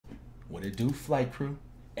What it do, flight crew?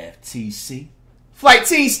 FTC. Flight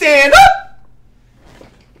team, stand up!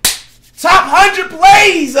 Top 100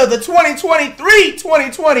 plays of the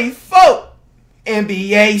 2023-2024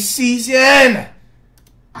 NBA season.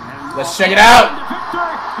 Let's check it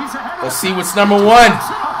out. Let's see what's number one.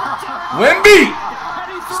 Wemby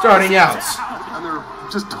starting out. And they're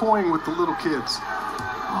just toying with the little kids.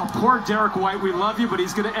 Oh, poor Derek White. We love you, but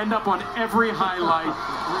he's going to end up on every highlight.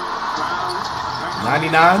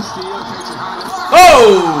 99.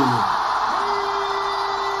 Oh!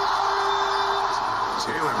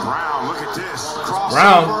 Jaylen Brown, look at this.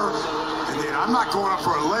 Brown. And then I'm not going up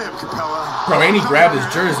for a layup, Capella. Bro, and he grabbed his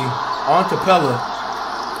jersey on Capella.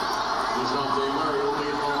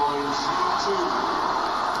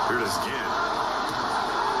 Here it is again.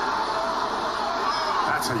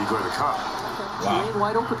 That's how you go to the cup. Wow.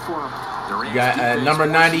 Wide open for him. You got number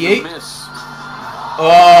 98.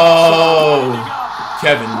 Oh,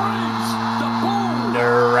 Kevin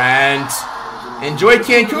Durant. Enjoy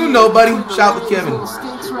Cancun, though, buddy. Shout out to Kevin.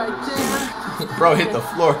 Bro, hit the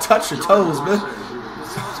floor. Touch your toes, man.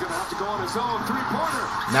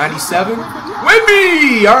 97.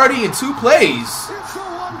 Wemby! Already in 2 plays.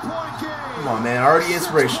 Come on, man. Already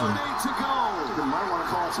inspirational.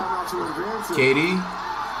 KD.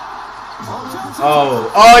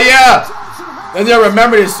 Oh, yeah. I didn't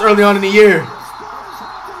remember this early on in the year.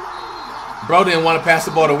 Bro didn't want to pass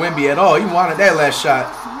the ball to Wemby at all. He wanted that last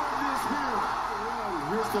shot.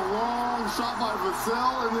 Here's the long shot by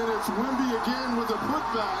Vassell, and then it's Wemby again with a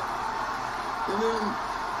putback. And then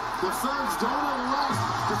the Suns don't elect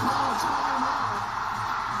to call a timeout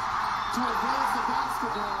to advance the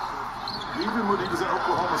basketball. Even when he was at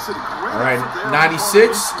Oklahoma City. All right,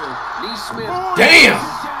 96. Damn!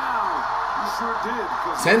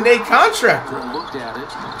 10-day contract. Looked at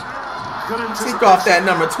it. Take off that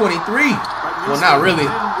number 23. Well, not really.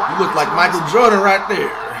 You look like Michael Jordan right there.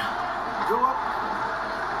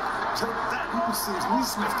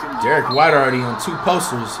 Derek White already on 2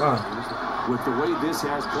 posters, huh? With the way this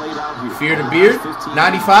has played out here. Fear the Beard,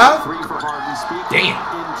 95. Damn.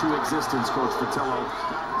 Into existence, Coach Vitello.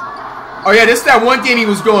 Oh yeah, this is that one game he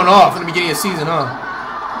was going off in the beginning of the season, huh?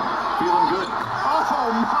 Feeling good.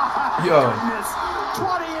 Oh my goodness.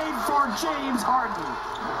 28 for James Harden.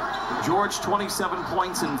 George, 27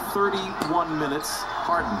 points in 31 minutes.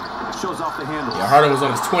 Harden shows off the handle. Yeah, Harden was on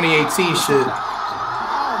his 2018 shit. Oh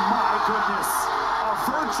my goodness. A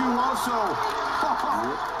virtuoso.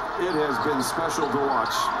 It has been special to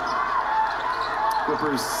watch.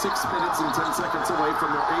 Clippers 6 minutes and 10 seconds away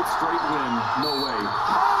from their 8th straight win. No way.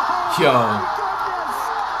 Yo.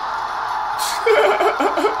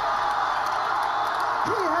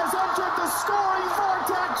 He has entered the scoring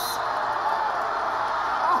vortex.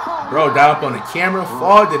 Bro, dialed up on the camera,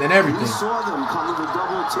 fogged it, and everything. He saw them coming to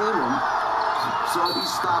double team him, so he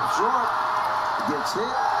stopped short, gets hit,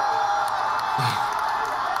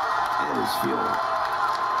 and is feeling.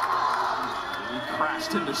 He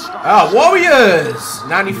crashed into stars. Oh, Warriors!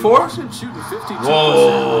 94?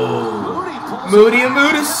 Whoa. Moody and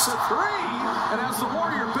Moodis. And has the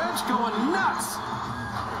Warrior bench going nuts.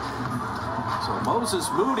 So Moses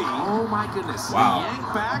Moody. Oh my goodness. Wow. Yank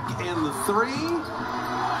back and the 3.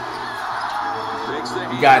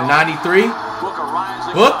 You got 93.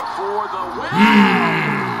 Book. For the win.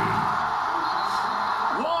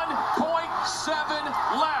 1.7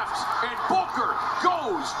 left, and Booker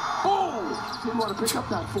goes boom. You want to pick up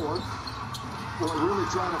that 4th.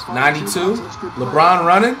 92. LeBron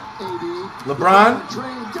running. LeBron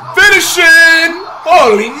finishing.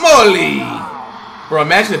 Holy moly. Bro,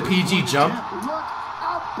 imagine a PG jump.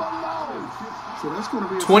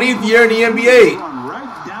 20th year in the NBA.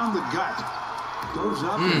 Right down the gut. Goes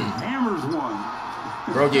up and hammers one.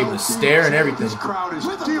 Bro gave him a stare and everything. This crowd is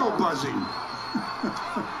still buzzing.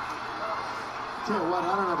 Tell you what,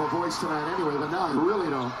 I don't have a voice tonight anyway, but now I really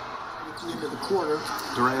don't. Into the quarter.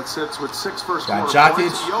 Durant sits with 6 first Got quarter Jokic.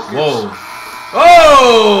 points. Whoa.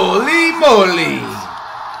 Holy moly.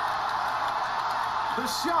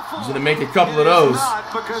 He's going to make a couple of those.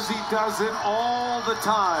 Not because he does it all the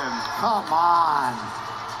time. Come on.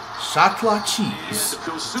 Shot clock cheese.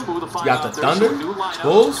 You got the Thunder.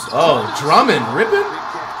 Bulls. Oh, Drummond ripping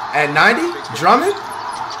at 90. Drummond.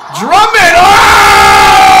 Drummond. Oh!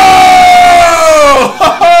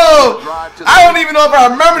 I don't even know if I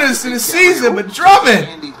remember this in the season, but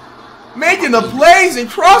Drummond making the plays and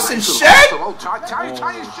crossing Shaq.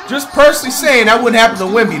 Just personally saying that wouldn't happen to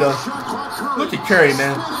Wemby though. Look at Curry,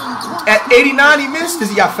 man. At 89 he missed because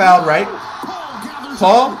he got fouled, right?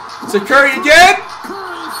 Paul to Curry again.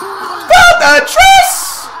 Foul the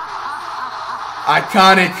truss.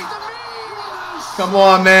 Iconic. Come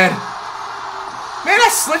on, man. Man,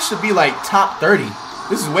 that slit should be like top 30.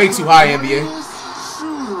 This is way too high, NBA.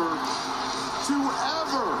 Shooter to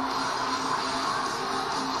ever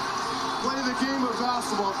play the game of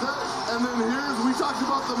basketball. And then we talked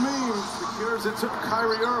about the memes. Here's it took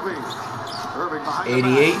Kyrie Irving. Irving behind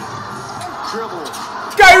 88. Dribble.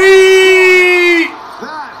 Kyrie!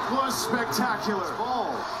 That was spectacular.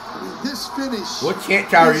 Ball. I mean, this finish. What can't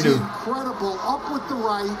Kyrie do? Incredible. Up with the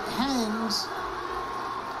right, hangs,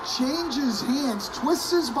 changes hands,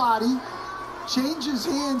 twists his body, changes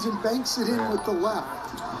hands, and banks it in with the left.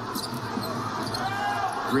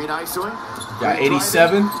 Green ISOing. Got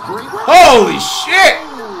 87. Holy shit!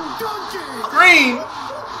 Green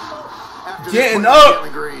getting up.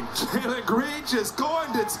 Jalen Green just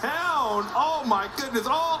going to town. Oh my goodness,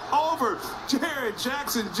 all over Jared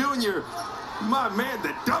Jackson Jr. My man,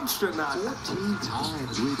 the dumpster knot. 14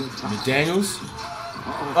 times we did time. McDaniels.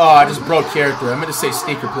 Oh, I just broke character. I meant to say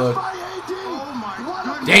sneaker plug.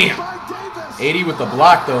 Damn. 80 with the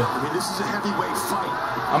block though. I mean, this is a heavyweight fight.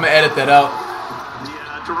 I'm gonna edit that out. The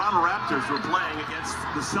Toronto Raptors were playing against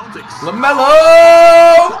the Celtics.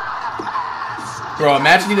 LaMelo! Bro,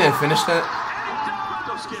 imagine he didn't finish that.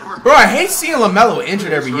 Bro, I hate seeing LaMelo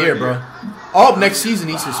injured every year, bro. All next season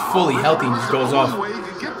he's just fully healthy and just goes off. You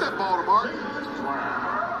can get that ball to Mark.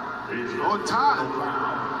 On time.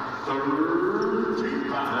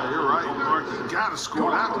 Yeah, you're right. Mark, you gotta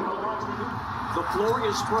score that one. The floor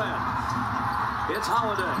is spread. It's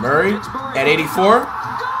Holiday. Murray at 84.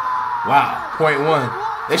 Wow, .1.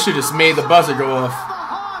 They should just made the buzzer go off.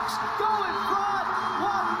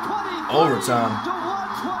 Overtime.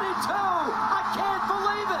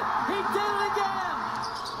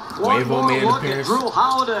 Quavo made an appearance. Drew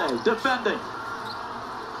Holiday defending.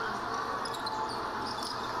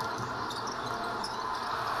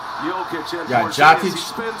 Got Jokic.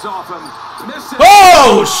 Spins off him.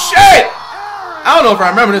 Oh shit! I don't know if I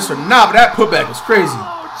remember this or not, but that putback was crazy.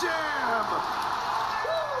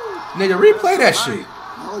 Nigga, replay that shit.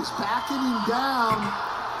 Well, he's backing him down.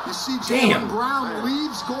 You see Damn. Jaylen Brown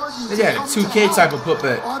leaves Gordon. They had a 2K type of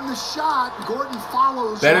putback. On the shot, Gordon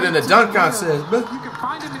follows. Better than the dunk contest, but You can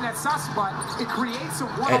find him in that soft spot. It creates a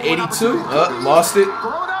at 82, opportunity. lost it.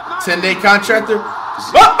 Throw it up, 10-day contractor.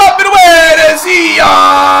 Up and away to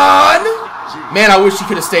Zion. Man, I wish he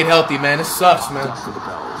could have stayed healthy, man. This sucks, man.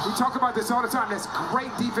 We talk about this all the time. That's great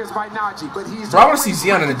defense by Najee, but he's. Bro, I want to see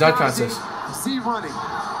Zion in the dunk contest. Z running.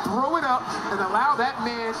 Throw it up and allow that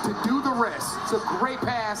man to do the rest. It's a great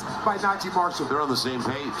pass by Najee Marshall. They're on the same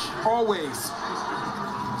page. Always.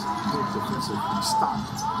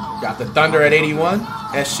 Got the Thunder at 81.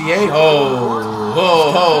 SGA. Ho.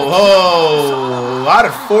 How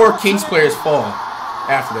did 4 Kings players fall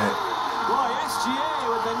after that? Boy, SGA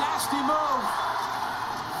with a nasty move.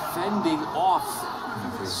 Fending off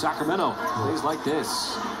Sacramento. Plays like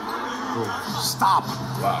this. Stop.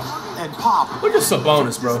 Wow. And pop. Look at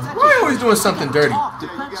Sabonis, bro. Why are you always doing something dirty?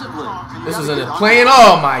 Defensively. This isn't it. Playing.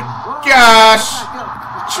 Oh my gosh.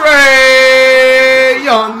 Trae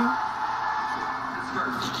Young.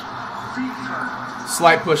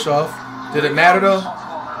 Slight push off. Did it matter though?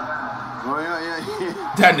 Oh,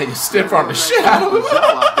 yeah. That nigga stiff armed the shit out of him.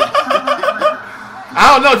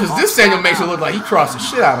 I don't know, because this Samuel makes it look like he crossed the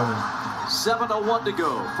shit out of him. 7:01 to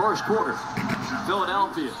go. First quarter.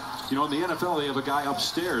 Philadelphia. You know, in the NFL, they have a guy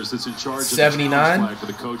upstairs that's in charge of 79. the challenge flag for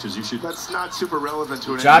the coaches. You should. That's not super relevant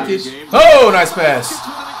to an NBA Jokic. game. Oh, nice pass.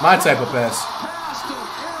 My type of pass. Pass to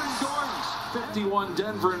Aaron Gordon. 51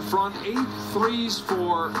 Denver in front. 8 threes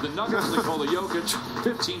for the Nuggets. Nikola Jokic.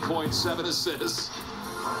 15.7 assists.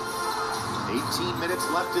 18 minutes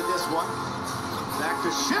left in this one. Back to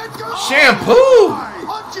Shingo. Shampoo.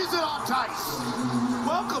 Punches it on Tice.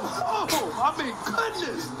 Welcome home. I mean,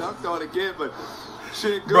 goodness. Dunked on again, but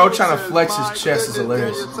shit. Bro trying to flex his chest is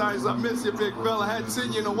hilarious. Tice, I miss you, big fella. Hadn't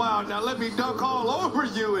seen you in a while. Now let me dunk all over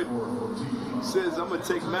you. And says I'm gonna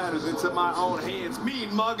take matters into my own hands.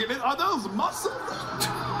 Mean mugging it. Are those muscles?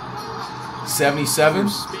 77.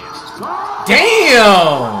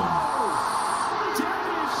 Damn.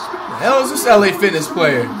 The hell is this LA Fitness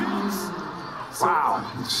player? Wow.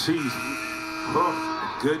 Jeez.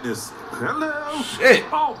 Oh, goodness. Hello. Shit.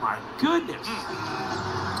 Oh, my goodness.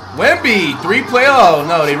 Wemby, 3 play. Oh,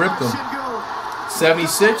 no, they ripped him.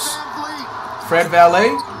 76. Fred Valet.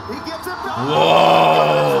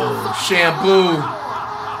 Whoa. Shampoo.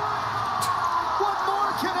 What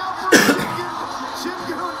more can Alfred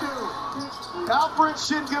Shingun do? Alfred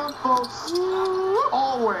Shingun, folks.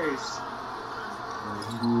 Always.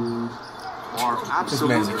 This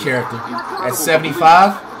man's a character. At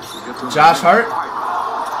 75. Josh Hart.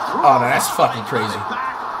 Oh, no, that's fucking crazy.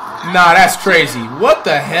 Nah, that's crazy. What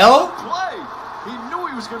the hell?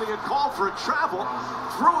 was going to get called for a travel,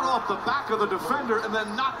 threw it off the back of the defender, and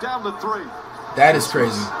then knocked down the 3. That is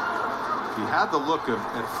crazy. He had the look at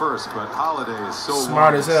first, but Holiday is so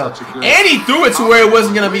smart as hell. And he threw it to where it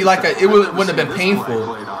wasn't going to be like a, wouldn't have been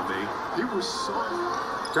painful. He was so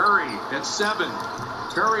Curry at 7.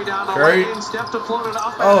 Curry down the Curry. lane, step to float it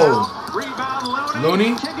up. Oh. Rebound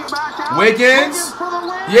Looney. Kick it back out. Wiggins.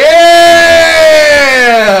 Yeah.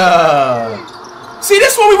 See,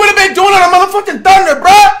 this is what we would have been doing on a motherfucking Thunder,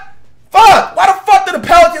 bruh. Fuck. Why the fuck do the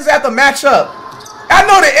Pelicans have to match up? I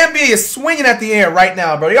know the NBA is swinging at the air right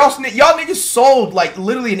now, bro. Y'all niggas sold like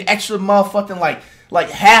literally an extra motherfucking like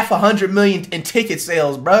 $500 million in ticket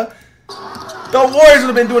sales, bruh. The Warriors would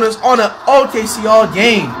have been doing this on an OKC all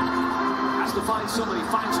game.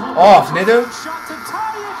 Off, nigga.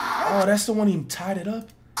 Oh, that's the one he tied it up.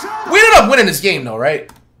 We ended up winning this game, though,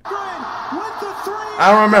 right?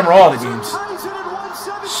 I don't remember all the games.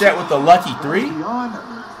 Shet with the lucky 3.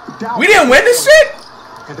 We didn't win this shit?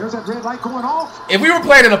 If we were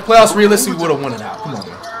playing in the playoffs, realistically, we would have won it out. Come on,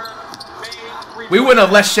 man. We wouldn't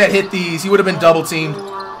have let Shet hit these. He would have been double teamed.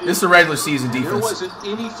 This is a regular season defense. And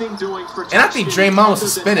I think Draymond was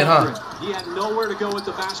suspended, huh? He had nowhere to go with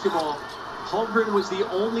the basketball. Holmgren was the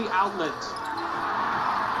only outlet.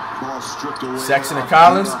 Sexton and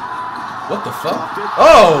Collins. What the fuck?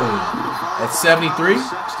 Oh! At 73.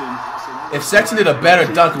 If Sexton did a better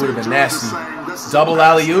dunk, it would have been nasty. Double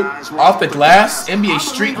alley-oop. Off the glass. NBA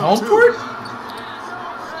Street home court?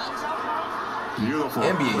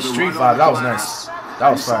 NBA Street vibe. That was nice.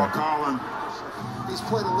 That was fire. He's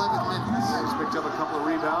played 11 minutes. He's picked up a couple of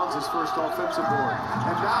rebounds, his first offensive board.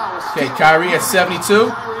 And now okay, Kyrie at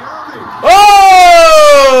 72.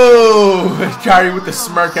 Oh! Kyrie with the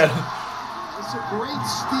smirk at him. It's a great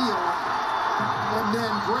steal. And then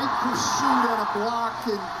great pursuit on a block.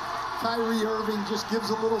 And Kyrie Irving just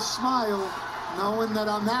gives a little smile, knowing that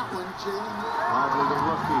on that one, Jalen. Probably the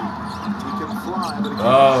rookie. He can fly, but he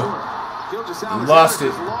he lost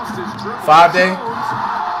it. 5-day.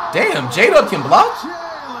 Damn, J-Dub can block?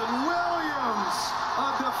 Jalen Williams,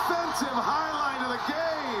 a defensive highlight of the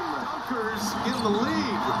game. Dunkers in the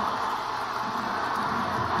lead.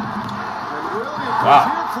 And Williams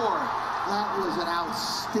is here for it. That was an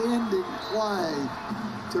outstanding play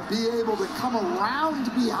to be able to come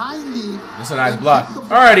around behind him. That's a nice block.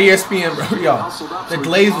 All right, ESPN, bro, y'all. The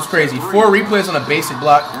glaze was crazy. 4 replays on a basic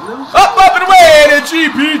block. Up, and away to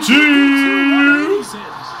GPG.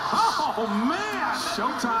 Oh, man.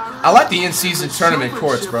 I like the in-season tournament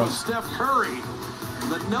courts, bro.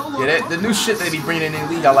 Yeah, the new shit they be bringing in the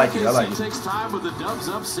league, I like it. I like it. Takes time with the Dubs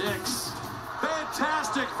up 6.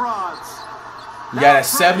 Fantastic frauds. You got at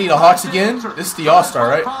 70 the Hawks again. This is the All-Star,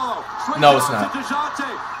 right? No, it's not.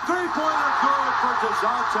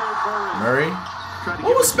 Murray.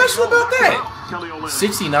 What was special about that?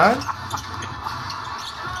 69.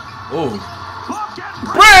 Ooh.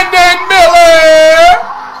 Brandon Miller.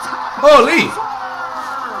 Holy.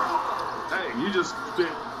 You just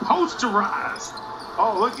been posterized.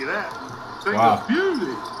 Oh, look at that. Thing Wow. of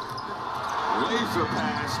beauty. Laser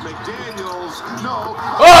pass, McDaniels, no.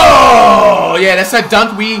 Oh, yeah, that's a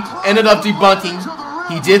dunk we ended up debunking.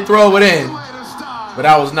 He did throw it in, but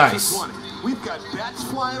that was nice. We've got bats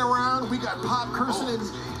flying around. We got Pop Curson and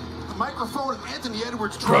the microphone. Anthony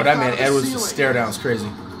Edwards. Bro, that man Edwards' stare down is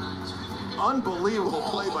crazy. Unbelievable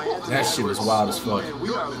play by Anthony That shit was wild as fuck. We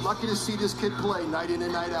are lucky to see this kid play night in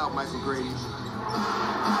and night out, Michael Grady.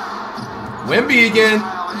 Wemby again.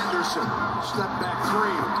 Kyle Anderson, step back 3.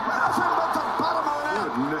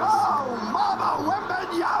 Oh, Mama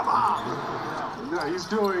Wembanyama. Yeah, he's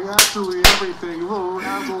doing absolutely everything. Bro,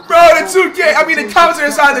 the 2K, I mean the commentator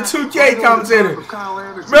inside the 2K commentator.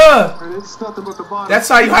 Bro, that's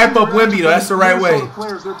how you hype up Wemby though. That's the right way.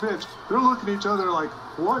 They're looking at each other like,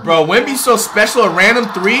 what? Bro, Wemby's so special. A random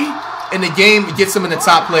 3 in the game gets him in the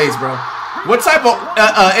top plays, bro. What type of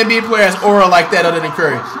NBA player has aura like that other than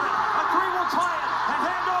Curry?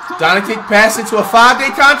 Doncic pass into a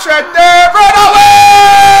 5-day contract there. Run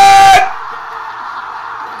away!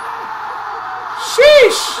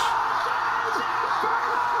 Sheesh.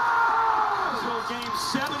 Game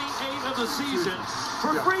 78 of the season.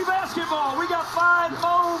 For free basketball, we got 5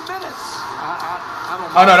 more minutes.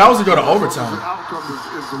 Oh, no, that was to go to overtime. The outcome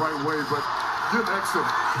is the right way, but give Exum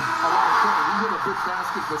a lot of credit. He hit a big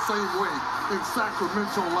basket the same way in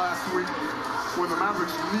Sacramento last week when the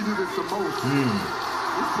Mavericks needed it the most.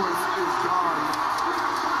 This place is gone.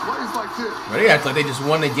 Plays like this. Bro, they act like they just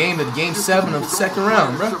won the game to Game 7 of the second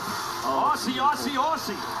round, bro. Aussie.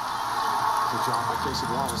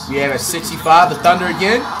 We have at 65, the Thunder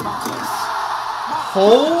again.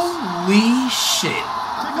 Holy shit.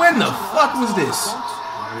 When the fuck was this?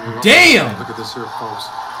 Damn! Look at this here, folks.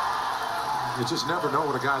 You just never know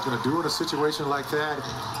what a guy's going to do in a situation like that.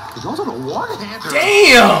 He goes on a one-hander.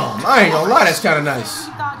 Damn! I ain't gonna lie, that's kind of nice.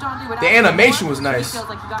 The animation was nice. Woo!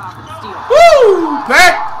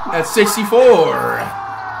 Back at 64.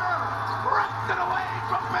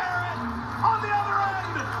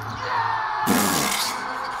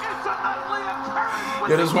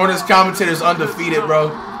 Yeah, this Hornets commentator's undefeated, bro.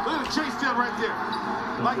 Look at the chase down right there.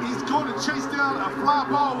 Like he's going to chase down a fly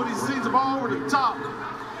ball when he sees the ball over the top.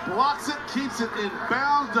 Blocks it, keeps it in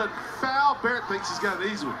bounds, doesn't foul. Barrett thinks he's got an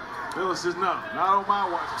easy one. Billis says no, not on my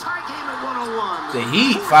watch. Tie game at 101. The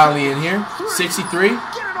Heat finally in here. 63.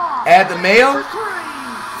 Add the mail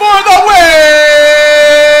for the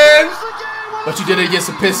win! But you did it against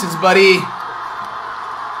the Pistons, buddy.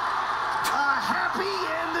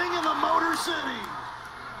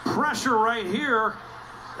 Pressure right here,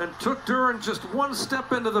 and took Duran just one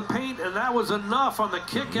step into the paint, and that was enough on the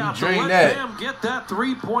kick out to let him get that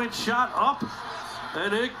three-point shot up,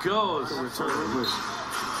 and it goes.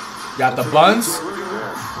 Got the buns.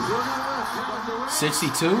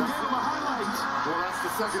 62. Well, that's the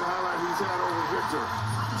second highlight he's had over Victor.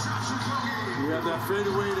 He had that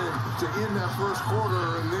fadeaway to end that first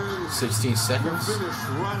quarter, and then 16 seconds. finish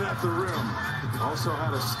right at the rim. Also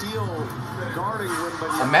had a steal guarding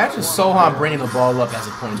Wembanyama. Imagine Sohan bringing the ball up as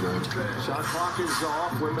a point guard. Shot clock is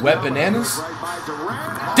off. Wet bananas. Right by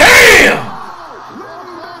Durant. Damn!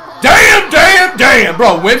 Damn!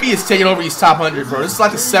 Bro, Wemby is taking over these top 100, bro. This is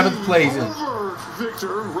like the 7th place in.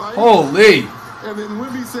 Victor, right? Holy. And then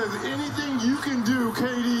Wemby says, anything you can do,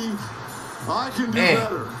 KD, I can do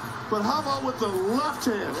better. But how about with the left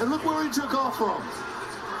hand? And look where he took off from.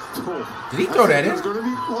 Did he throw that in? There's going to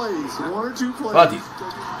be plays, 1 or 2 plays. Buddy.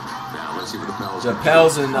 Now let's see what the Pels The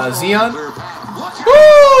Pels and Zion. Woo-wee!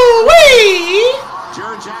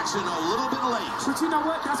 Jaron Jackson a little bit late. But you know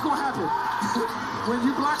what? That's going to happen. When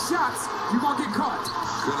you block shots, you're going to get caught.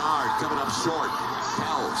 Kennard coming up short.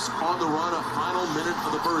 Pels on the run, a final minute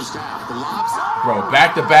of the first half. The lobs up. Bro,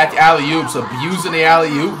 back-to-back alley-oops, abusing the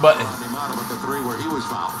alley-oop button. Him out with the 3 where he was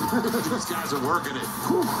fouled. These guys are working it.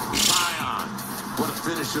 Zion. What a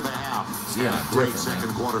finish to the half. Yeah, great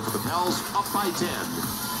second quarter for the Pels, up by 10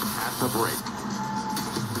 at the break.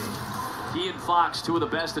 He and Fox, 2 of the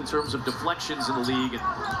best in terms of deflections in the league. And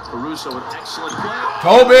Caruso, an excellent play.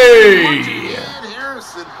 Kobe!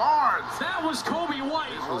 Harrison Barnes. That was Kobe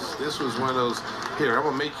White. This was one of those, here, I'm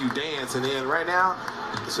going to make you dance, and then right now,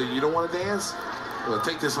 so you don't want to dance? Well,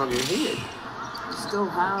 take this on your head. Still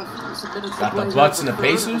have some minutes Got the Bucks and the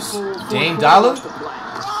Pacers. Dame Dollar.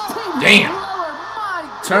 Damn.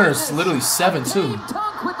 Turner's literally 7-2.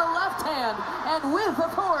 Dunk with the left hand and with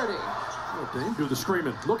authority. Dame do the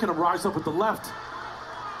screaming. Look at him rise up with the left.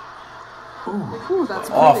 Ooh, that's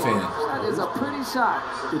pretty. Offhand. That is a pretty shot.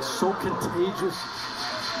 It's so contagious.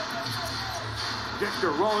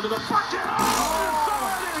 Victor rolling to the bucket.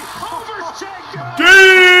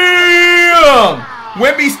 Damn!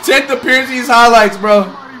 Wemby's 10th appearance in these highlights, bro.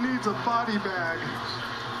 Everybody needs a body bag.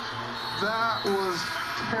 That was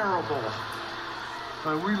terrible.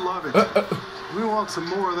 We love it. We want some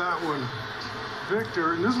more of that one.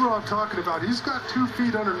 Victor, and this is what I'm talking about. He's got 2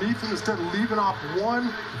 feet underneath him instead of leaving off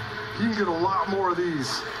 1. He can get a lot more of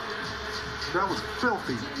these. That was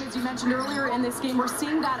filthy. As you mentioned earlier in this game, we're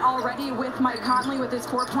seeing that already with Mike Conley with his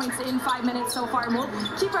 4 points in 5 minutes so far. And we'll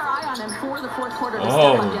keep our eye on him for the 4th quarter to step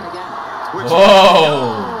up yet again.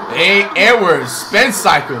 Whoa! Hey, Edwards, spin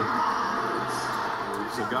cycle.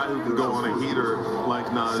 He's a guy who can go on a heater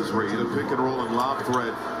like Nas Reed, a pick and roll and lob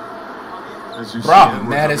threat. Bro,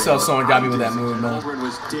 mad as hell someone got me with that move, man.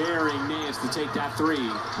 Was daring Nance to take that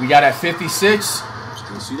 3. We got at 56.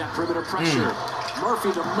 You see that perimeter pressure.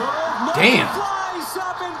 Murphy to move. Damn. Flies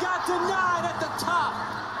up and got denied at the top.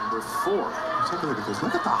 Number 4. Take a look at this.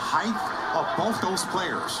 Look at the height of both those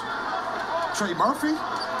players. Trey Murphy,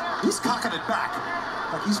 he's cocking it back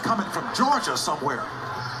like he's coming from Georgia somewhere.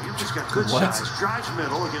 You've just got good What? size. Drives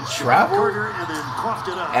middle against Travel? Carter and then coughed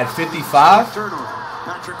it up. At 55? Turnover.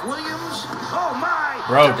 Patrick Williams. Oh my.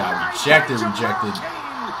 Bro got rejected. He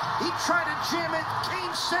tried to jam it.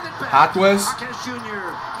 Kane sent it back. Hawkins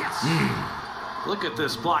Jr. Yes. Look at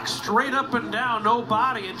this block, straight up and down, no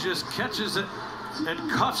body, and just catches it and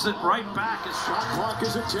cuffs it right back. His shot Clock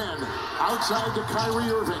is at 10. Outside to Kyrie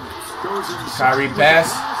Irving. Goes inside. Kyrie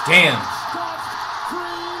pass. Damn.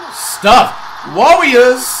 Stuff.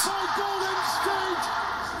 Warriors.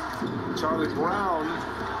 Charlie Brown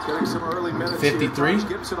getting some early minutes. 53.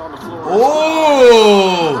 Gibson on the floor.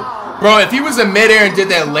 Oh, bro! If he was in midair and did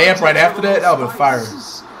that layup right after that, that would have been fire.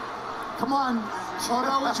 Come on. Oh,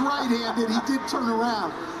 no, it's right-handed. He did turn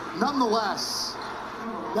around. Nonetheless,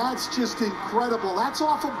 That's just incredible. That's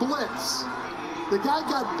off a blitz. The guy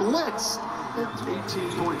got blitzed.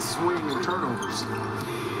 18-point swing in turnovers.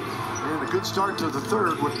 And a good start to the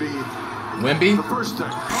third would be Wemby. the first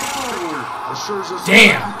thing.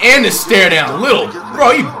 Damn, and the stare down. Little,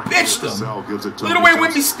 bro, he bitched him. Little way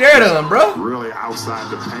Wemby stared at him, bro. Really outside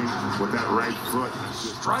the paint with that right foot.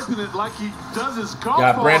 Striping it like he does his golf.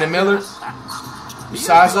 Got Brandon Miller.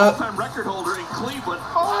 Size up. Record holder in Cleveland.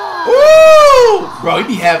 Ooh! Bro,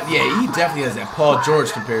 he he definitely has that Paul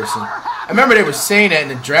George comparison. I remember they were saying that in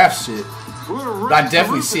the draft shit. But I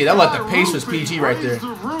definitely see it. I like the Pacers PG right there.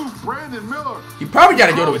 You probably got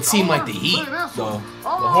to go to a team like the Heat, though. The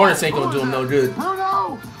Hornets ain't going to do him no good.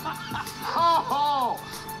 Bruno! Oh,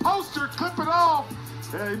 poster, clip it off.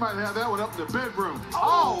 Yeah, he might have that one up in the bedroom.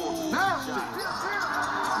 Oh, nasty.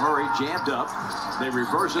 Murray jammed up. They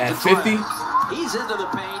reverse it at to 50. He's into the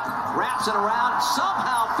paint, wraps it around,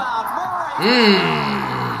 somehow found Murray.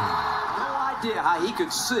 No idea how he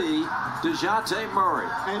could see DeJounte Murray.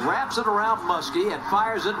 Wraps it around Muskie and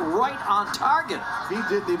fires it right on target. He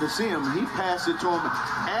didn't even see him. He passed it to him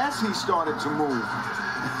as he started to move.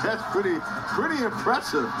 That's pretty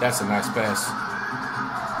impressive. That's a nice pass.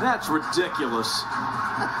 That's ridiculous.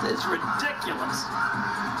 It's ridiculous.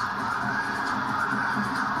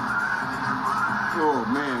 Oh,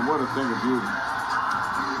 man, what a thing of beauty.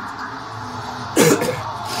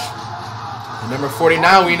 Number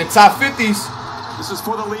 49, we in the top 50s. This is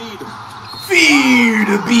for the lead. Fear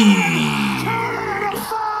the beard.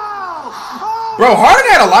 Bro, Harden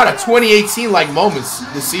had a lot of 2018-like moments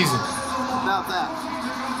this season. About that.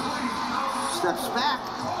 Steps back.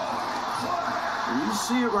 And you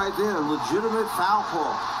see it right there, a legitimate foul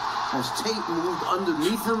call. As Tate moved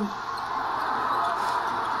underneath him.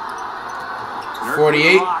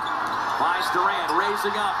 48. Finds Durant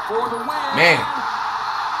raising up for the win. Man.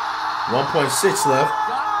 1.6 left.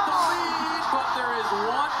 Got the lead, but there is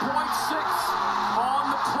 1.6 on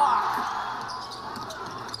the clock.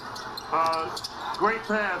 Great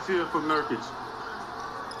pass here from Nurkic.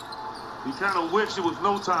 You kind of wish there was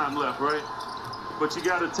no time left, right? But you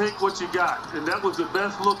got to take what you got. And that was the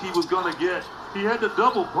best look he was going to get. He had to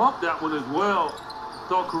double bump that one as well.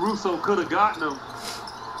 Thought Caruso could have gotten him.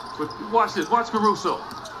 But watch this. Watch Caruso.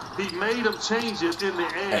 He made him change it in the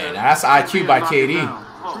air. Hey, that's IQ by KD.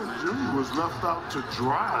 Junior was left out to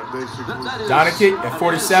dry, basically. Doncic at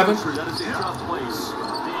 47.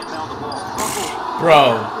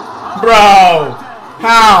 Bro.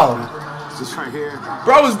 How? Just right here.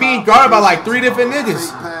 Bro was being guarded by like 3 different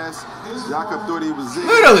niggas. Pass. Jakob thought he was zigging.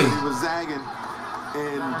 Literally. He was zagging.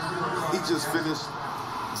 And he just finished.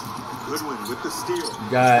 Goodwin with the steal.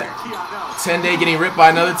 Got 10-Day getting ripped by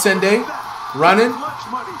another 10-Day. Running.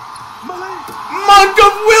 Monk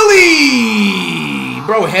of Willie!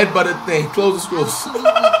 Bro, headbutted thing. Close the screws. Punch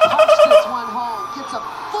this one home. Gets a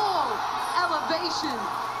full elevation.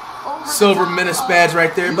 Over Silver menace badge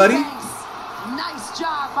right there, buddy. Nice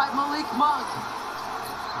job by Malik Monk.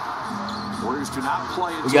 Warriors do not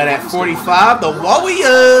play. We got at 45, the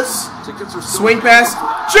Warriors. Swing pass.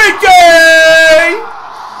 JK!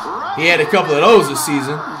 He had a couple of those this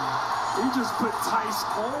season. He just put Tice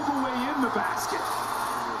all the way in the basket.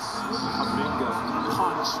 A big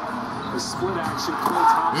punch. The split action. Clay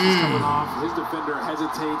Thompson's coming off. His defender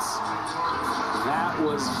hesitates. That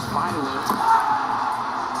was violent.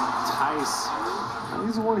 Tice.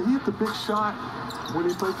 He's the one. He hit the big shot when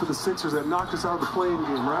he played for the Sixers that knocked us out of the play-in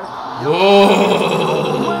game, right?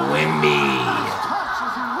 Whoa, Wemby.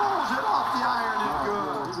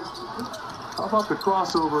 How about the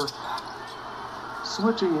crossover?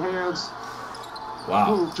 Switching hands.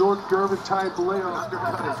 Wow. Little George Gervin type layup.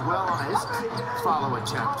 Undercut as well on his follow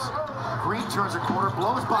attempt. Green turns a corner,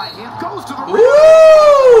 blows by him, goes to the rim.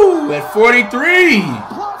 Woo! At 43.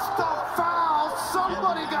 Plus the foul.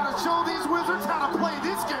 Somebody got to show these Wizards how to play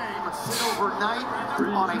this game. Overnight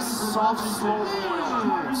on a soft, slow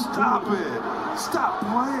boil. Stop it. Stop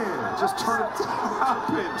playing. Just turn it. Stop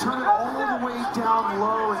it. Turn it all the way down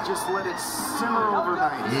low and just let it simmer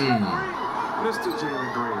overnight. Mr.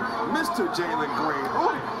 Jalen Green. Mr. Jalen Green.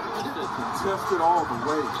 Oh, tested all the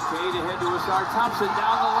way. Fade ahead to Asar Thompson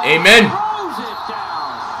down the lane. Amen. Throws it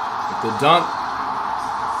down. The dunk.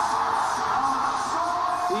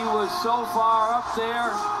 He was so far up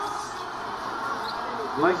there.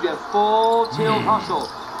 Like that full tilt hustle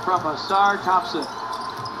from Asar Thompson.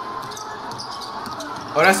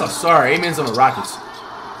 Oh, that's Asar. Amen's on the Rockets.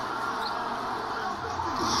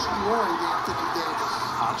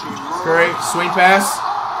 Curry, swing pass.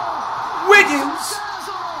 Wiggins.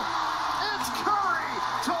 It's Curry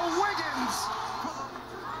to Wiggins.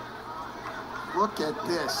 Look at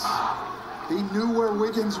this. He knew where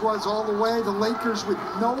Wiggins was all the way. The Lakers with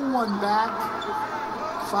no one back.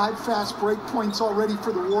 5 fast break points already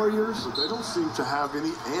for the Warriors. They don't seem to have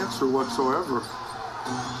any answer whatsoever.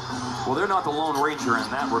 Well, they're not the Lone Ranger in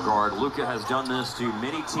that regard. Luka has done this to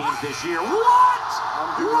many teams this year. What?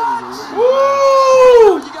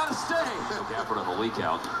 Woo! You gotta stay. So Gafford on the leak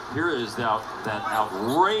out. Here is that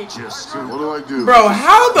outrageous scoop. What do I do? Bro,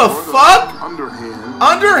 how the fuck? Underhand.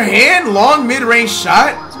 Underhand, long mid-range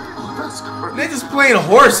shot? They're just playing a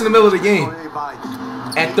horse in the middle of the game.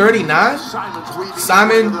 At 39,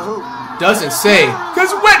 Simon doesn't say.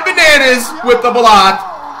 Because Wet Bananas with the block.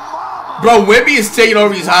 Bro, Wemby is taking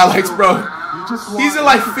over these highlights, bro. He's in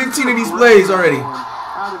like 15 of these plays already.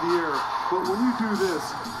 Out of the air. But when you do this,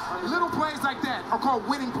 little plays like that are called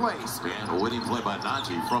winning plays. And a winning play by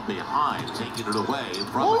Najee from behind, taking it away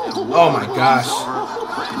from Oh my gosh.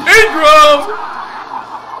 Ingram!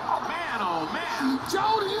 Man, oh man.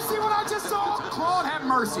 Joe, do you see what I just saw? Claude have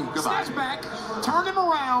mercy. Snatch back, turn him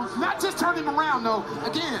around. Not just turn him around, though.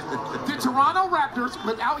 Again, the Toronto Raptors,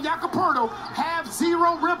 without Jakob have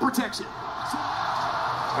 0 rim protection.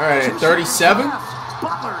 All right, at 37,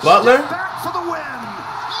 Butler. Back for the win.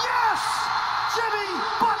 Yes! Jimmy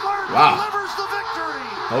Butler delivers the victory.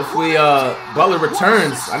 Hopefully, Butler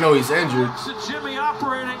returns. I know he's injured. So Jimmy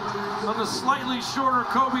operating on the slightly shorter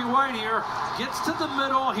Kobe White here. Gets to the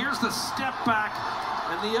middle. Here's the step back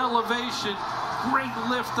and the elevation. Great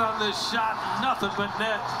lift on this shot. Nothing but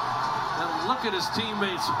net. And look at his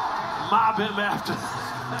teammates mob him after.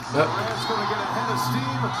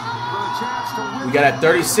 We got at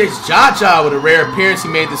 36, Ja with a rare appearance he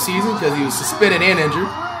made this season because he was suspended and injured.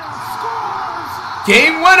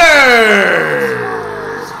 Game winner!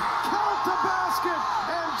 count the basket,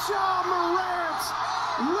 and Ja Morant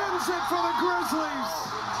wins it for the Grizzlies.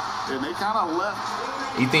 And they kind of left.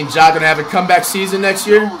 You think Ja gonna have a comeback season next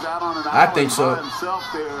year? I think so. Himself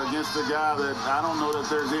there against a guy that I don't know that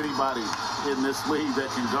there's anybody in this league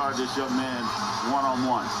that can guard this young man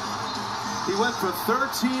one-on-one. He went for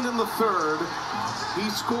 13 in the third. He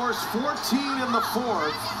scores 14 in the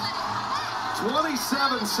fourth.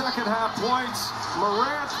 27 second half points.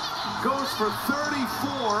 Morant goes for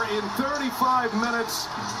 34 in 35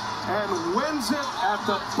 minutes and wins it at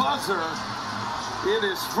the buzzer in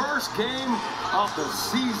his first game of the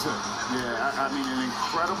season. Yeah, I mean, an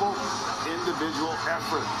incredible individual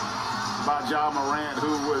effort by Ja Morant,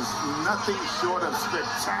 who was nothing short of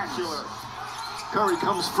spectacular. Curry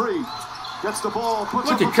comes free, gets the ball.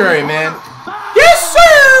 Look at Curry, man. Yes,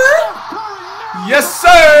 sir! Yes,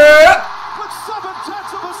 sir! With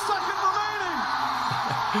 7/10 of a second remaining.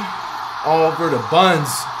 All over the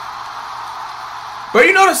buns. But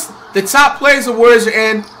you notice the top players of Warriors are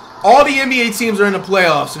in. All the NBA teams are in the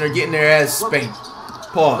playoffs and they're getting their ass spanked.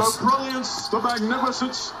 Pause. The brilliance, the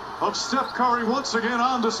magnificence of Steph Curry once again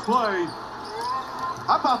on display.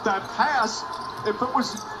 How about that pass? If it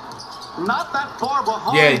was not that far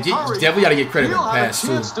behind, Yeah, you Curry, definitely got to get credit for the pass, he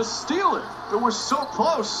too. had a chance to steal it. It was so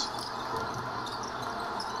close.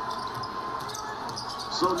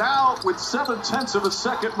 So now, with 7/10 of a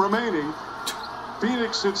second remaining,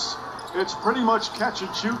 Phoenix, it's pretty much catch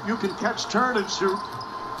and shoot. You can catch, turn, and shoot.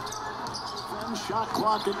 Shot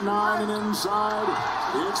clock at 9 and inside.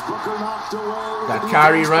 It's Booker knocked away. Got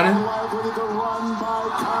Kyrie running.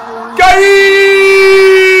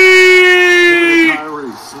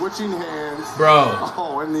 Kyrie switching hands. Bro.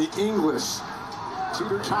 Oh, and the English.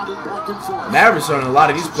 Teeter-totted back and forth. Mavericks running a lot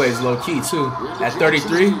of these plays low key too. At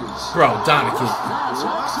 33, bro, Donovan.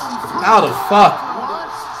 How the fuck?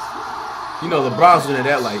 You know LeBron's doing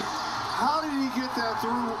that like. How did he get that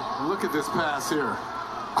through? Look at this pass here.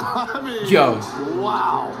 I mean, yo.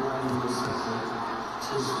 Wow.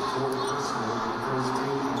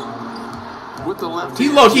 With the left He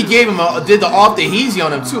low-key gave him did the off the heezy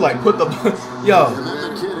on him too, like put the yo. And then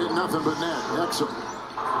the kid hit nothing but net. Excellent.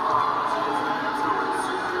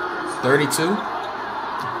 32.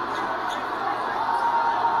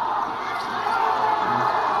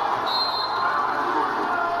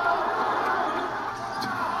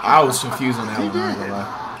 I was confused on that one, I'm not gonna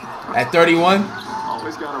lie. At 31.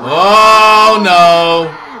 Oh no.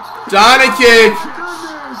 Donovan.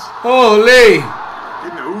 Holy.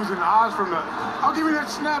 I'll give you that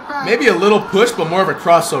snap back. Maybe a little push, but more of a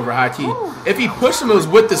crossover, high key. If he pushed him, it was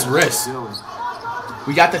with this wrist.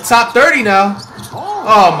 We got the top 30 now.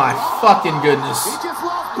 Oh my fucking goodness.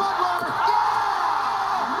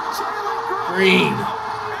 Green.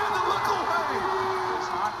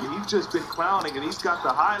 He's just been clowning, and he's got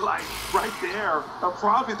the highlight right there of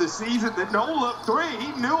probably the season. The no-look three.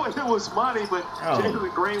 He knew it was money, but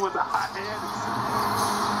Jalen Green with the hot hand.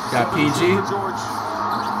 Got PG.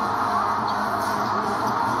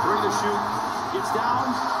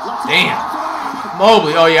 Damn.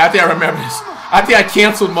 Mobley. Oh, yeah, I think I remember this. I think I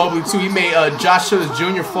canceled Mobley, too. He made Josh Childers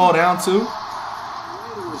Jr. fall down, too. To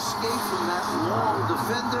escape from that long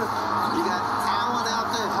defender. You got Allen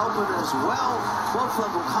out there helping as well. Both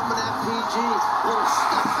of them coming at PG. Little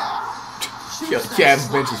step back. Yo, Cavs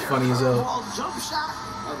bench is funny as hell. Jump shot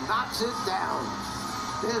and knocks it down.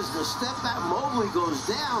 There's the step back. Mobley goes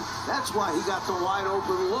down. That's why he got the wide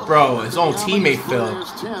open look. Bro, his own teammate fell.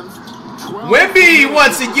 Wemby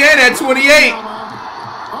once again at 28.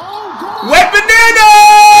 Wet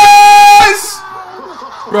bananas!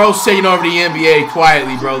 Bro's taking over the NBA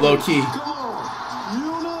quietly, bro, low key.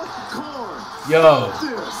 Yo.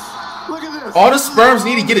 All the sperms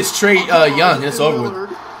need to get is Trae Young, and it's over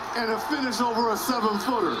with. And a finish over a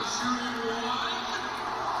 7-footer.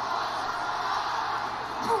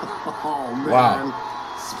 Oh, man. Wow.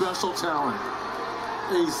 Special talent.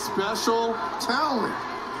 A special talent.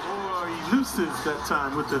 Oh, elusive that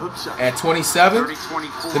time with the hook shot. At 27, the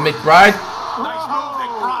McBride. Nice move,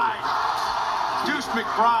 McBride. Deuce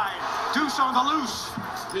McBride. Deuce on the loose.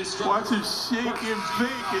 Watch him shake and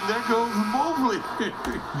bake, and there goes Mobley.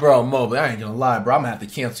 Bro, Mobley, I ain't gonna lie, bro. I'm gonna have to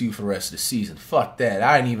cancel you for the rest of the season. Fuck that.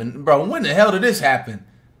 I ain't even... Bro, when the hell did this happen?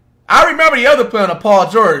 I remember the other play on Paul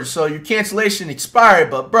George, so your cancellation expired,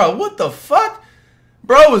 but, bro, what the fuck?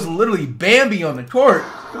 Bro was literally Bambi on the court.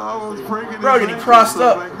 Bro, getting crossed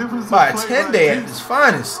up by a 10-day at his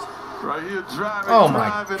finest. Right here, driving, oh,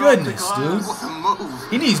 my goodness, dude.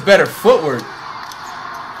 He needs better footwork.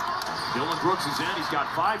 Dylan Brooks is in. He's got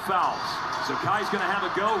 5 fouls. So Kai's going to have a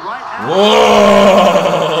go right at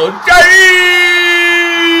Whoa! Kai!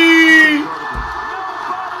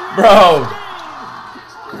 Bro.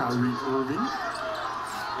 Kyrie Irving.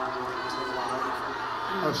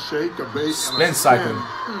 A shake, a bake, spin cycle.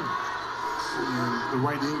 And the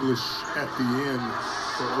right English at the end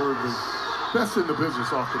for Irving. Best in the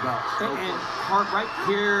business off the bounce. And Hart right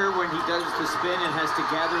here when he does the spin and has to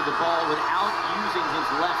gather the ball without using his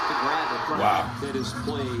left to grab it. Wow. That is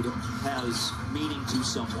played has meaning to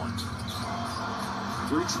someone.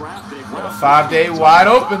 Through traffic. A 5-day wide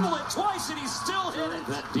open. Twice and he's still hit it.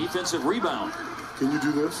 That defensive rebound. Can you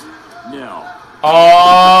do this? No.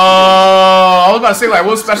 Oh, I was about to say, like,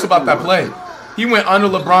 what's special about that play? He went under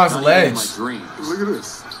LeBron's legs. Look at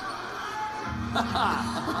this.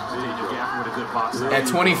 At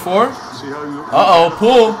 24? Uh-oh,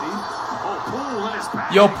 Poole.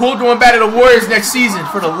 Yo, Poole going back to the Warriors next season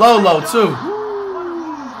for the low, too.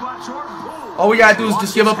 All we gotta do is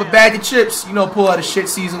just give up a bag of chips. You know, Poole had a shit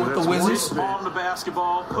season with the Wizards. On the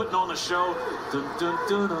basketball, putting on the show. Dun, dun,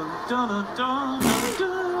 dun, dun, dun, dun,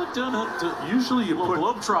 dun, dun, dun. Usually you put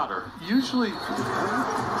Globetrotter. Usually,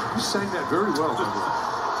 you sang that very well.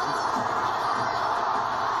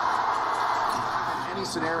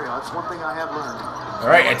 Scenario. That's one thing I have learned. All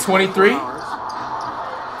right, at 23,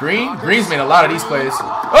 Green's made a lot of these plays.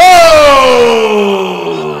 Oh!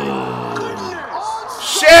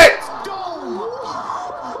 Shit!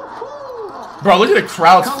 Bro, look at the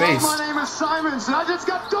crowd's face. My name is Simons, and I just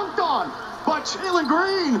got dunked on by Jalen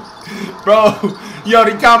Green. Bro, yo,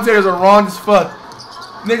 the commentators are wrong as fuck.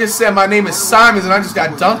 Niggas said my name is Simons, and I just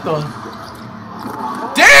got dunked on.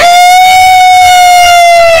 Damn!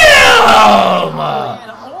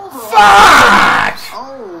 Fuck!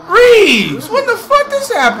 Reeves! What the fuck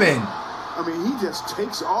just happened? I mean, he just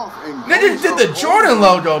takes off and nigga did the Jordan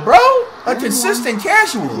logo, bro. A consistent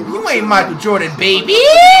casual. You ain't Michael Jordan, baby.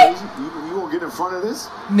 You won't get in front of this?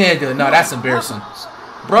 Nigga, no, that's embarrassing.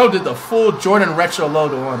 Bro did the full Jordan retro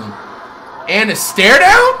logo on him. And the stare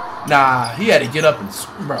down? Nah, he had to get up and...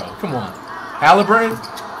 Bro, come on. Halliburton?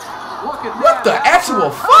 What the actual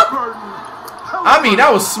fuck? I mean,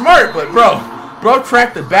 that was smart, but bro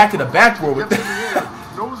cracked the back of the backboard with that.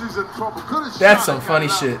 That's some funny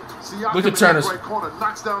shit. Look at Turner's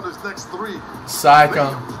side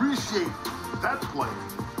come. Appreciate that play.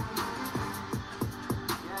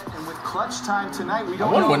 And with clutch time tonight, we don't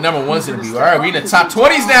I wonder what number one's gonna be. All right, we in the top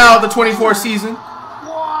 20s now of the 24 season.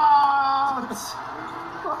 What?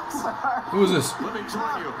 Who is this? Let me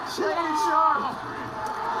join you.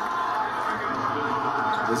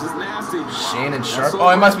 This is nasty. Shannon Sharp. Oh,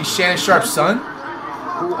 it must be Shannon Sharp's son.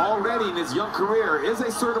 Who already in his young career is a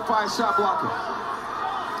certified shot blocker.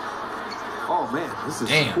 Oh man, this is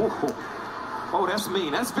damn. Oh, that's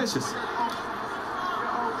mean. That's vicious.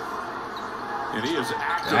 And he is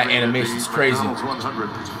active. That animation's crazy.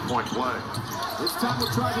 100-point play. This time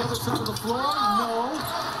we'll try the other side of the floor. No.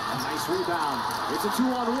 Nice rebound. It's a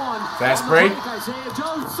 2-on-1. Fast break. Isaiah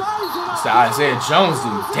Jones. It's the Isaiah Jones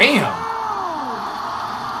dude. Damn.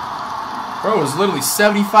 Bro was literally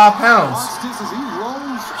 75 pounds. Watch this as he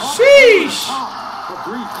rolls sheesh. the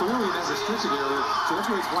agreed clearly in that restricted area, so that's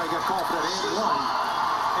why he got called for that and one.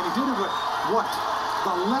 And he did it with what?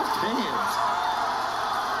 The left hand.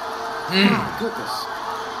 My goodness.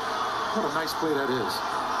 What a nice play that is.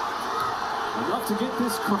 Enough to get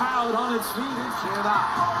this crowd on its feet. And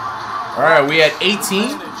cannot. All right, we at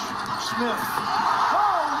 18. Smith.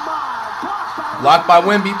 Blocked by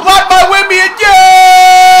Wemby. Blocked by Wemby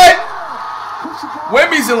again!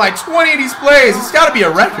 Wemby's in like 20 of these plays. It's got to be a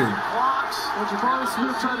record. And Jabari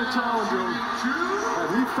Smith tried to challenge him, and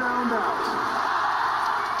he found out.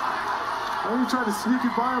 Now he tried to sneak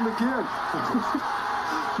it by him again.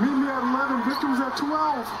 Meet me at 11. Victor was at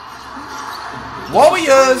 12.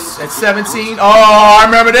 Warriors at 17. Oh, I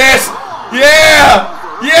remember this. Yeah!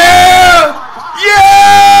 Yeah!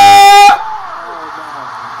 Yeah!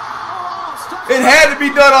 It had to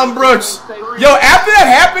be done on Brooks. Yo, after that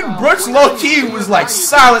happened, Brooks low-key was like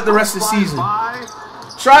silent the rest of the season.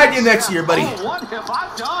 Try again next year, buddy. What have I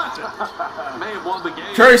done? May have won the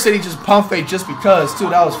game. Curry said he just pump faked just because, too.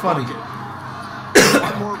 That was funny.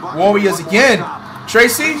 Warriors again.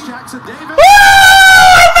 Tracy. Woo!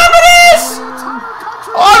 I remember this!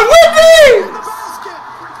 On Wemby!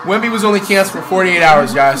 Wemby was only canceled for 48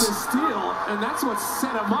 hours, guys. And that's what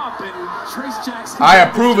set him up. And Trace Jackson. I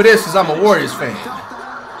approve of this because I'm a Warriors fan.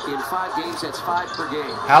 In 5 games, that's 5 per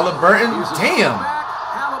game. Halliburton, damn.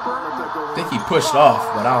 I think he pushed off,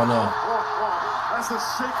 but I don't know. That's a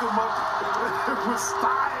shake him up with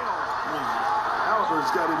style.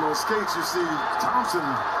 Halliburton's got him on skates. You see Thompson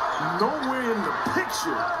nowhere in the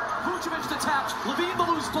picture. Vucevic to taps. Levine the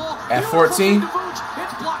loose ball. At 14.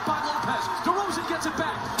 It's blocked by Lopez. DeRozan gets it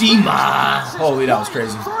back. Dima. Holy, that was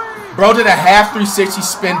crazy. Bro did a half 360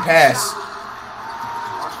 spin pass.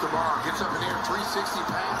 Watch the bar. Gets up in there. 360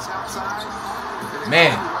 pass outside.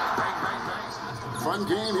 Man. Fun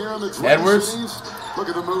game here on the Edwards. Look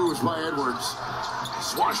at the moves by Edwards.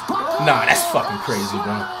 Nah, that's fucking crazy,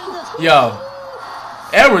 bro. Yo.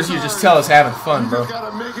 Edwards, you just tell us having fun, bro.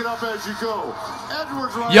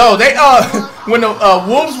 Yo, they when the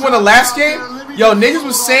Wolves won the last game, yo, niggas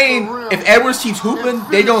was saying if Edwards keeps hooping,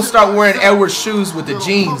 they gonna start wearing Edwards shoes with the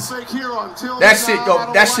jeans. That shit,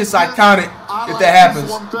 yo, that shit's iconic if that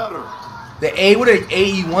happens. The A, what are they,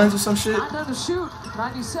 AE1s or some shit? Not done to shoot.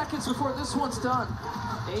 90 seconds before this one's done.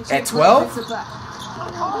 At 12?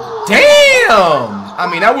 Damn! I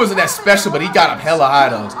mean, that wasn't that special, but he got up hella high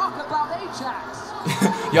though.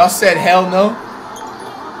 Y'all said hell no?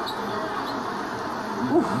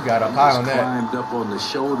 You got up high on that. Climbed up on the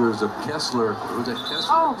shoulders of Kessler. Was it Kessler?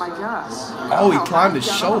 Oh my gosh. Oh, he climbed his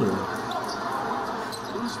shoulder.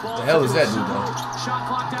 The hell is that dude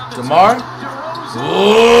though? DeMar?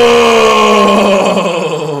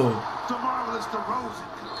 Whoa!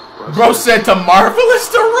 Bro said to Marvelous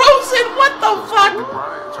DeRozan. What the fuck?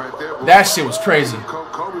 That shit was crazy.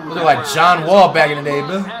 Looked like John Wall back in the day,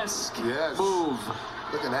 man. Yes.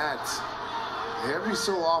 Look at that. Every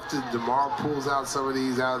so often, DeMar pulls out some of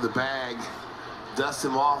these out of the bag, dusts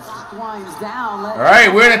him off. Winds down. All right,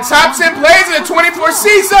 we're in the top 10 plays in the 24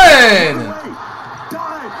 season.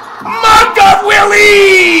 Monk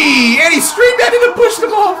Willie! And he screamed at him and pushed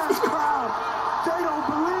him off.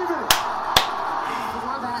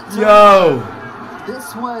 Yo.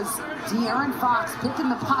 This was De'Aaron Fox picking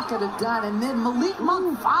the pocket of Dunn, and then Malik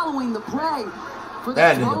Monk following the play. For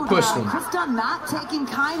that nigga pushed him. Chris Dunn not taking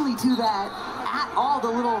kindly to that at all.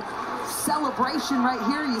 The little celebration right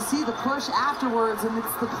here. You see the push afterwards, and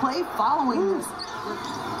it's the play following this.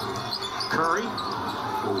 Curry.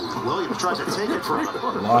 Williams tried to take it from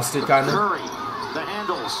him. Lost it, kind of. Curry, the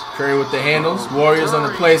handles. Curry with the handles. Warriors on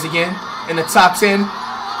the plays again. In the top 10.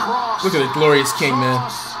 Look at the glorious king, man.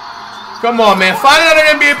 Come on, man. Find another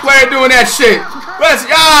NBA player doing that shit. Let's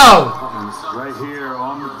go. Right here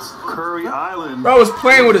on Curry Island. Bro was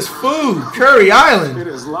playing with his food. Curry Island. It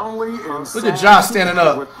is lonely and look at Josh standing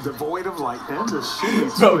up. Devoid of light and the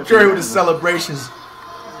shades. Bro, Curry with his celebrations.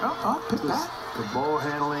 Pick back. The ball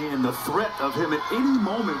handling and the threat of him at any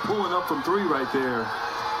moment pulling up from 3 right there.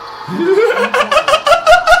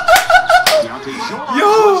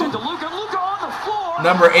 Yo.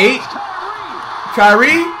 Number 8.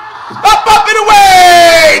 Kyrie. Up and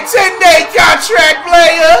away. 10-day contract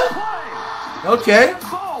player. Okay.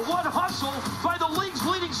 One hustle by the league's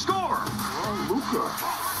leading scorer. Luka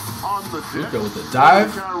on the deck. Luka with the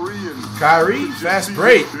dive. Kyrie, fast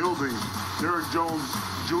break. Derrick Jones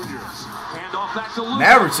Jr. Handoff back to Luka.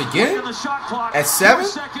 Mavericks again. At 7.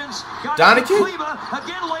 Donovan.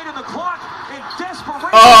 Again late in the clock. In desperation.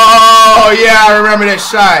 Oh yeah, I remember that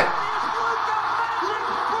shot.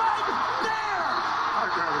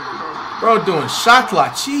 Bro doing shot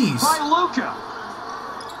clock cheese. By Luka.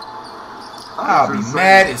 I'll be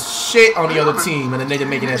mad as shit on the other team and the nigga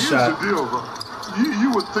making that shot. Here's the deal, bro.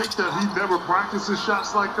 You would think that he never practices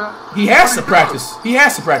shots like that. He has to practice. He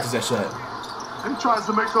has to practice that shot. He tries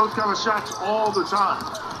to make those kind of shots all the time.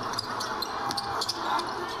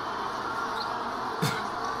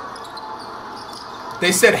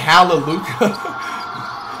 They said hallelujah.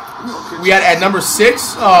 We had at number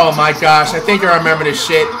 6. Oh my gosh, I think I remember this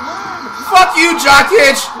shit. Fuck you,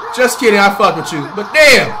 Jokic. Just kidding, I fuck with you. But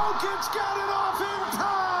damn.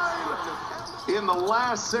 In the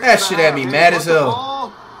last That shit had me mad as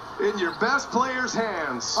hell. In your best player's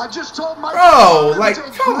hands. I just told my bro, like,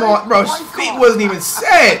 come on, bro. His feet wasn't even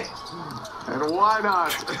set. And why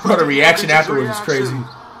not? Bro, the reaction afterwards was crazy.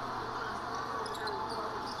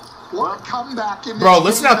 What comeback in bro,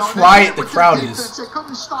 listen how quiet the crowd is.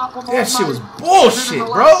 That shit was bullshit,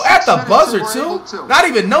 bro. At the buzzer, too. Not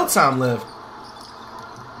even no time left.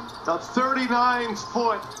 A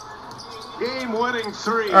 39-foot game-winning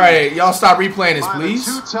 3. All right, y'all stop replaying this, please.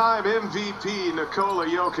 Two-time MVP Nikola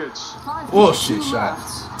Jokic. Bullshit shot.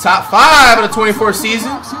 Top 5 of the 24th season.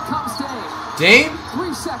 Dame.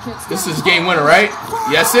 This is game winner, right?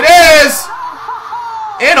 Yes, it is.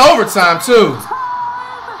 In overtime, too.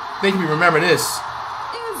 I think we remember this. Is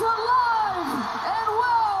alive and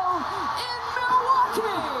well in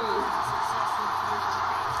Milwaukee.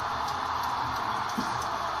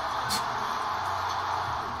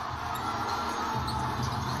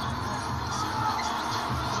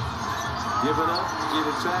 Give it up, give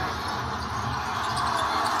it back.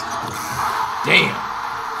 Damn.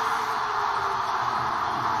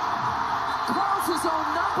 Calls his own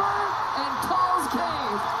number and calls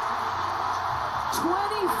game.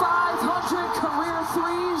 2,500 career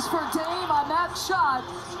threes for Dame on that shot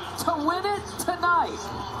to win it tonight.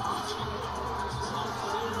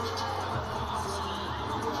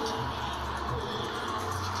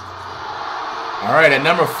 All right, at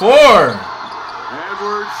number 4.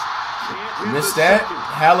 Edwards can't missed that.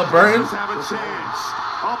 Halliburton. have a chance.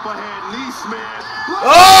 Up ahead, Neesmith.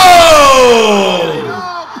 Oh!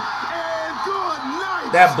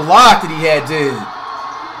 That block that he had did.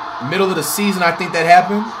 Middle of the season, I think that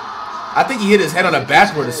happened. I think he hit his head on the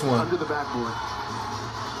backboard this one. Under the backboard.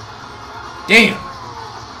 Damn.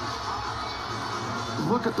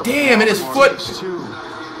 Look at the damn, and his foot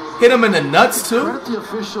hit him in the nuts too. Credit the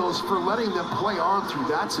officials for letting them play on through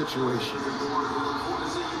that situation.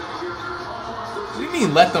 What do you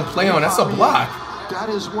mean let them play on? That's a block. That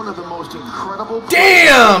is one of the most incredible.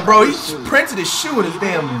 Damn, bro, he printed his shoe in his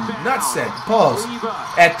damn nutsack. Pause.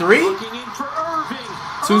 At 3.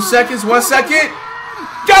 2 seconds, 1 second.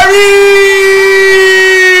 Kyrie!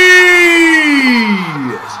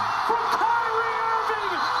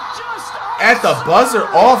 At the buzzer,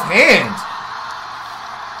 offhand.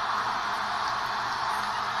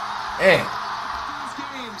 Hey.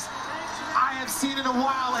 Games I have seen in a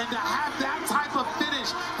while, and to have that type of finish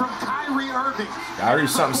from Kyrie Irving.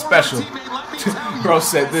 Kyrie's something special. Bro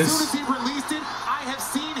said this. As soon as he released it, I have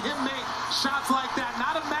seen him make shots like that.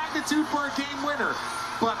 Not a magnitude for a game winner,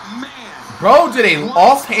 but man. Bro did a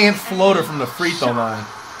offhand floater from the free throw line.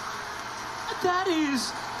 That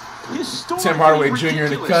is historically Tim Hardaway Jr.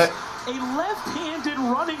 in the cut. A left-handed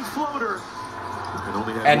running floater.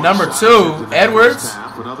 At number 2, Edwards.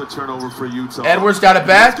 Another turnover for Utah. Edwards got it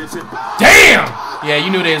back. Damn! Yeah, you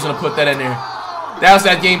knew they was going to put that in there. That was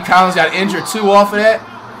that game Collins got injured too off of that.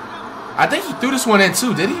 I think he threw this one in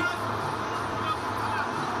too, did he?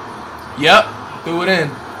 Yep, threw it in.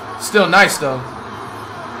 Still nice though.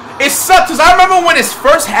 It sucked because I remember when it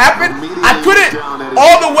first happened, I couldn't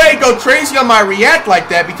all the way go crazy on my react like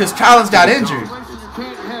that because Collins got injured.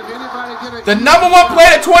 The number 1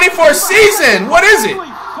 player of the 24th season. What is it?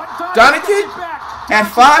 Doncic at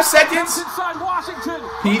 5 seconds.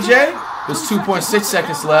 PJ, there's 2.6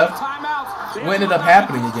 seconds left. What ended up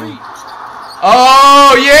happening again?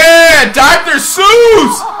 Oh yeah, Dr.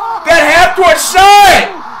 Seuss! That half-court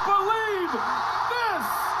shot!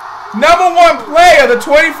 Number 1 player of the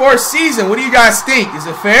 24th season. What do you guys think? Is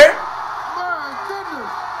it fair?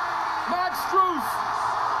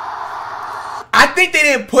 I think they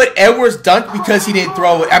didn't put Edwards dunk because he didn't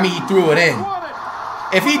throw it. I mean, he threw it in.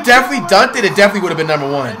 If he definitely dunked it, it definitely would have been number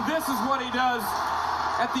 1. And this is what he does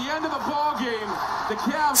at the end of the ball game. The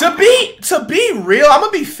Cavs. To be real, I'm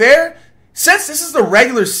gonna be fair. Since this is the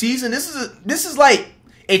regular season, this is like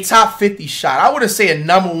a top 50 shot. I wouldn't say a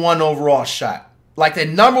number 1 overall shot. Like the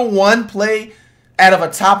number 1 play out of a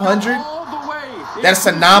top 100. That's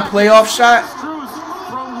a non-playoff shot.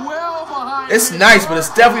 It's nice, but it's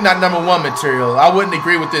definitely not number 1 material. I wouldn't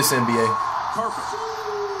agree with this NBA. Perfect.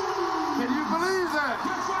 Can you believe that?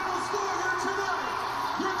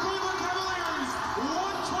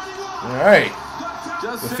 right.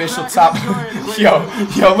 Official top.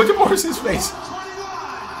 Yo, look at Morrison's face.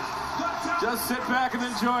 Just sit back and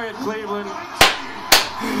enjoy it, Cleveland.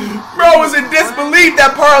 Bro was in disbelief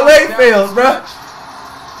that parlay failed, bro.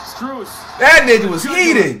 That nigga was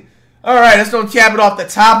heated. All right, let's go cap it off. The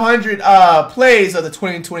top 100 plays of the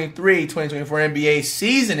 2023-2024 NBA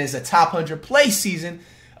season is a top 100 play season.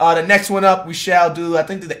 The next one up, we shall do, I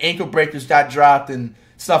think the ankle breakers got dropped and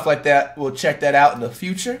stuff like that. We'll check that out in the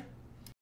future.